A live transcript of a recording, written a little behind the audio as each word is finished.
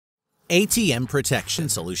ATM Protection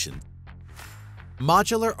Solution.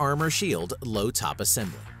 Modular Armor Shield Low Top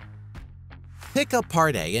Assembly. Pick up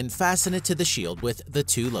Part A and fasten it to the shield with the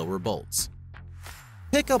two lower bolts.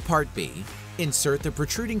 Pick up Part B, insert the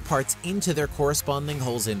protruding parts into their corresponding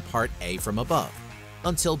holes in Part A from above,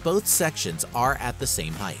 until both sections are at the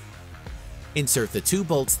same height. Insert the two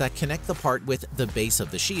bolts that connect the part with the base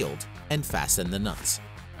of the shield and fasten the nuts.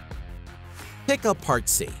 Pick up Part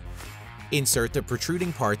C. Insert the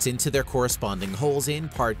protruding parts into their corresponding holes in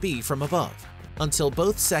Part B from above, until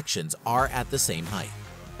both sections are at the same height.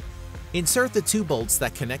 Insert the two bolts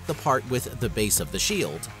that connect the part with the base of the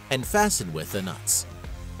shield and fasten with the nuts.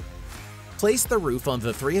 Place the roof on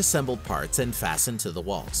the three assembled parts and fasten to the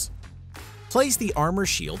walls. Place the armor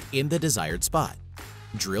shield in the desired spot.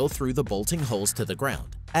 Drill through the bolting holes to the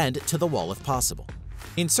ground and to the wall if possible.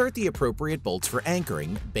 Insert the appropriate bolts for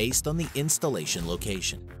anchoring based on the installation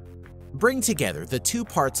location. Bring together the two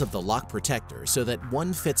parts of the lock protector so that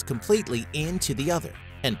one fits completely into the other,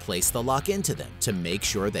 and place the lock into them to make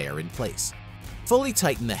sure they are in place. Fully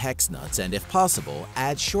tighten the hex nuts and, if possible,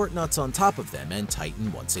 add short nuts on top of them and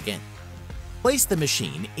tighten once again. Place the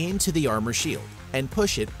machine into the armor shield and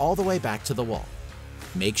push it all the way back to the wall.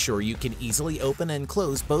 Make sure you can easily open and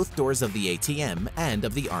close both doors of the ATM and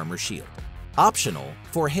of the armor shield. Optional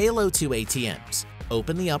for Halo 2 ATMs,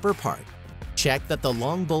 open the upper part, check that the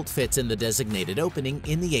long bolt fits in the designated opening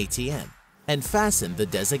in the ATM, and fasten the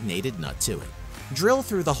designated nut to it. Drill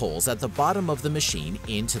through the holes at the bottom of the machine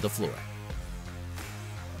into the floor.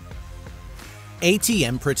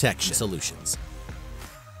 ATM Protection Solutions.